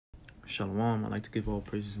Shalom. I'd like to give all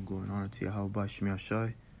praises and glory and honor to Yahweh Shemi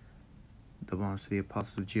Shai. Double honors to the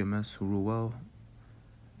apostles of GMS who rule well.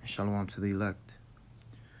 And shalom to the elect.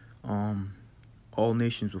 All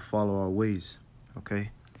nations will follow our ways.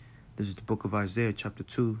 Okay? This is the book of Isaiah, chapter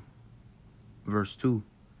 2, verse 2.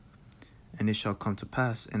 And it shall come to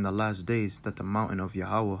pass in the last days that the mountain of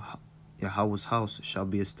Yahweh's house shall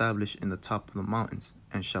be established in the top of the mountains,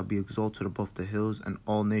 and shall be exalted above the hills, and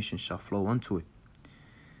all nations shall flow unto it.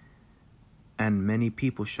 And many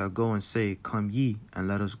people shall go and say, Come ye, and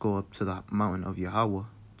let us go up to the mountain of Yahweh,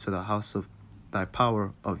 to the house of thy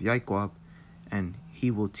power of Jacob, and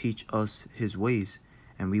he will teach us his ways,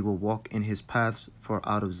 and we will walk in his paths. For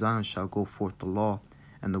out of Zion shall go forth the law,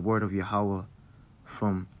 and the word of Yahweh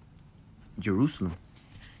from Jerusalem.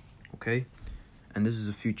 Okay? And this is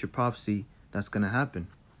a future prophecy that's going to happen.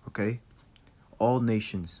 Okay? All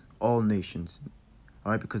nations. All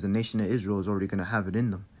right? Because the nation of Israel is already going to have it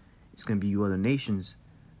in them. It's going to be you other nations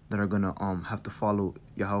that are going to have to follow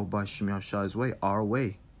Yahweh Shemi Shai's way, our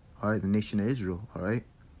way. All right? The nation of Israel. All right?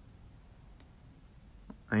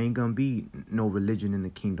 I ain't going to be no religion in the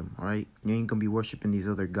kingdom. All right? You ain't going to be worshiping these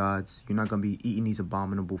other gods. You're not going to be eating these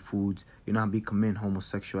abominable foods. You're not going to be committing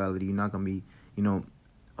homosexuality. You're not going to be,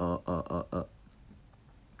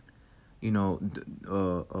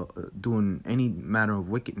 doing any matter of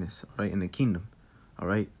wickedness, all right, in the kingdom, all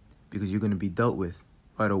right, because you're going to be dealt with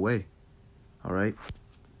right away, all right.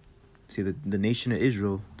 See, the nation of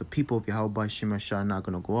Israel, the people of Yahweh Shemi Shai are not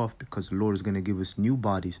going to go off, because the Lord is going to give us new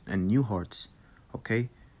bodies and new hearts, okay,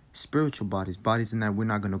 spiritual bodies in that we're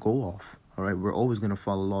not going to go off, all right. We're always going to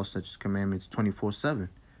follow laws, statutes, commandments 24/7, all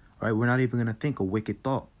right. We're not even going to think a wicked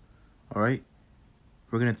thought, all right.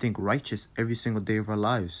 We're going to think righteous every single day of our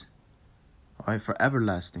lives. All right, for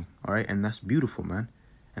everlasting. All right, and that's beautiful, man.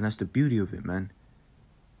 And that's the beauty of it, man.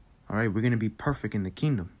 All right, we're going to be perfect in the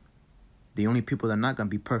kingdom. The only people that are not going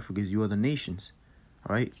to be perfect is you other nations.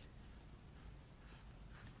 All right?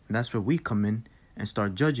 And that's where we come in and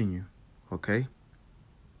start judging you. Okay?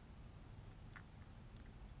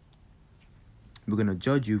 We're going to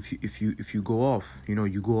judge you if you go off.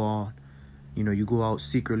 You go out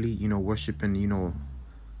secretly, worshiping,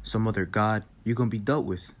 some other god. You're going to be dealt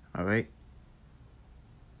with. All right?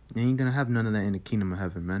 You ain't going to have none of that in the kingdom of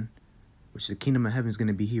heaven, man. Which the kingdom of heaven is going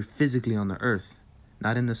to be here physically on the earth.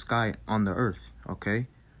 Not in the sky, on the earth, okay?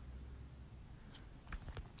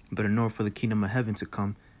 But in order for the kingdom of heaven to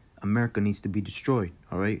come, America needs to be destroyed,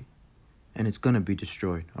 all right? And it's going to be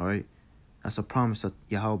destroyed, all right? That's a promise that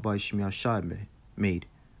Yahweh Shemi Shai made.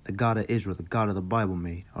 The God of Israel, the God of the Bible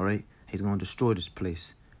made, all right? He's going to destroy this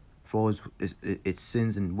place for all its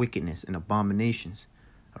sins and wickedness and abominations,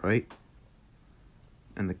 all right?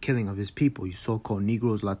 And the killing of his people, you so-called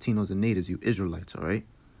Negroes, Latinos, and natives, you Israelites, all right?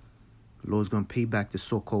 The Lord's going to pay back this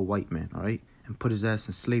so-called white man, all right? And put his ass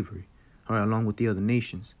in slavery, all right, along with the other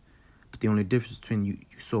nations. But the only difference between you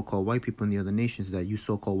so-called white people and the other nations is that you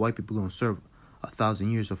so-called white people are going to serve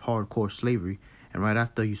 1,000 years of hardcore slavery. And right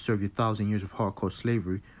after you serve your 1,000 years of hardcore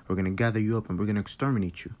slavery, we're going to gather you up and we're going to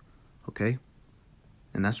exterminate you, okay?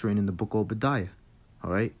 And that's written in the book of Obadiah,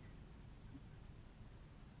 all right?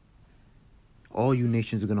 All you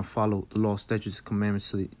nations are going to follow the law, statutes, and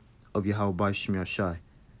commandments of Yahweh Shemi Shai.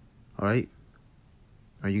 All right?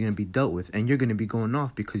 Or you're going to be dealt with. And you're going to be going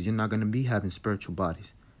off because you're not going to be having spiritual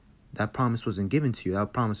bodies. That promise wasn't given to you.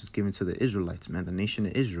 That promise was given to the Israelites, man. The nation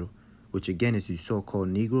of Israel. Which again is you so-called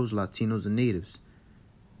Negroes, Latinos, and natives.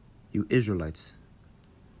 You Israelites.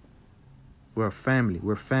 We're a family.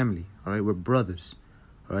 We're family. All right? We're brothers.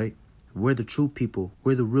 All right? We're the true people.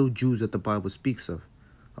 We're the real Jews that the Bible speaks of.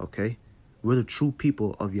 Okay? We're the true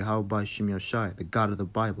people of Yahweh Shemi Shai, the God of the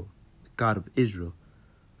Bible, the God of Israel,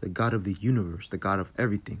 the God of the universe, the God of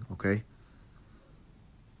everything, okay?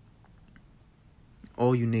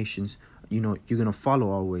 All you nations, you're going to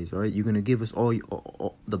follow our ways, all right? You're going to give us all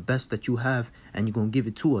the best that you have, and you're going to give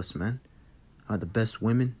it to us, man. The best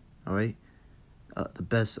women, all right? The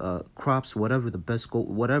best crops, whatever, the best gold,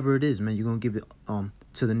 whatever it is, man, you're going to give it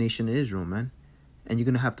to the nation of Israel, man. And you're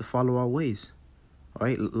going to have to follow our ways. All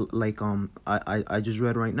right, like I just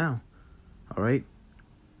read right now, all right?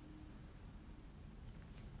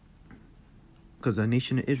 Because the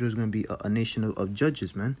nation of Israel is going to be a nation of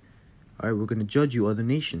judges, man. All right, we're going to judge you, other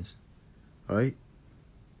nations, all right?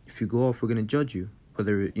 If you go off, we're going to judge you.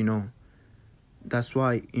 Whether, that's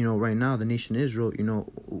why, right now, the nation of Israel,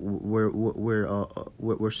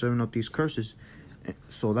 we're serving up these curses.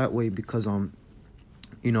 So that way, because,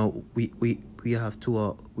 we have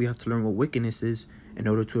to learn what wickedness is, in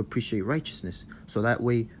order to appreciate righteousness. So that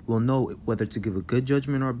way we'll know whether to give a good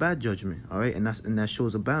judgment or a bad judgment. All right. And that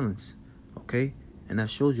shows a balance. Okay. And that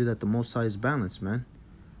shows you that the Most High is balanced, man.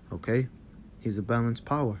 Okay? He's a balanced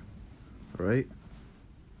power. All right?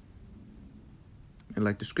 And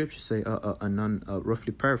like the scriptures say,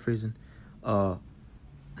 roughly paraphrasing, an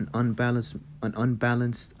unbalanced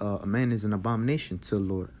man is an abomination to the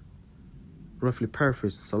Lord. Roughly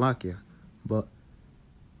paraphrasing, Salakia. But,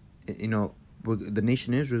 you know, the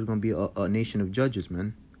nation of Israel is going to be a nation of judges,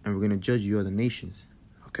 man. And we're going to judge you other nations,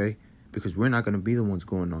 okay? Because we're not going to be the ones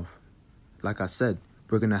going off. Like I said,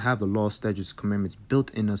 we're going to have the law, statutes, commandments built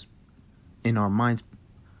in us, in our minds.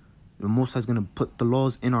 The Most High is going to put the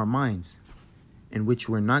laws in our minds, in which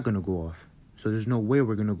we're not going to go off. So there's no way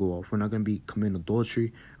we're going to go off. We're not going to be committing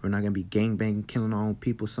adultery. We're not going to be gangbanging, killing our own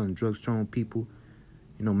people, selling drugs to our own people,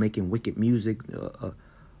 you know, making wicked music,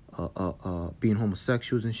 being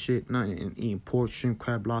homosexuals and shit, and eating pork, shrimp,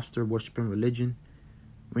 crab, lobster, worshiping religion.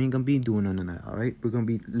 We ain't going to be doing none of that, all right? We're going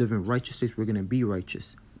to be living righteousness. We're going to be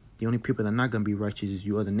righteous. The only people that are not going to be righteous is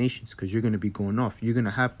you other nations, because you're going to be going off. You're going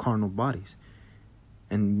to have carnal bodies.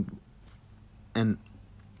 And you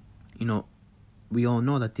know, we all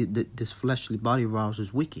know that this fleshly body of ours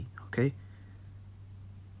is wicked, okay?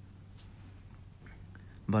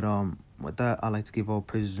 But with that, I like to give all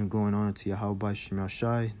praises and glory and honor to Yahweh Shem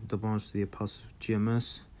Yahshai, the bonds to the apostles of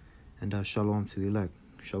GMS, and shalom to the elect.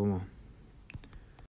 Shalom.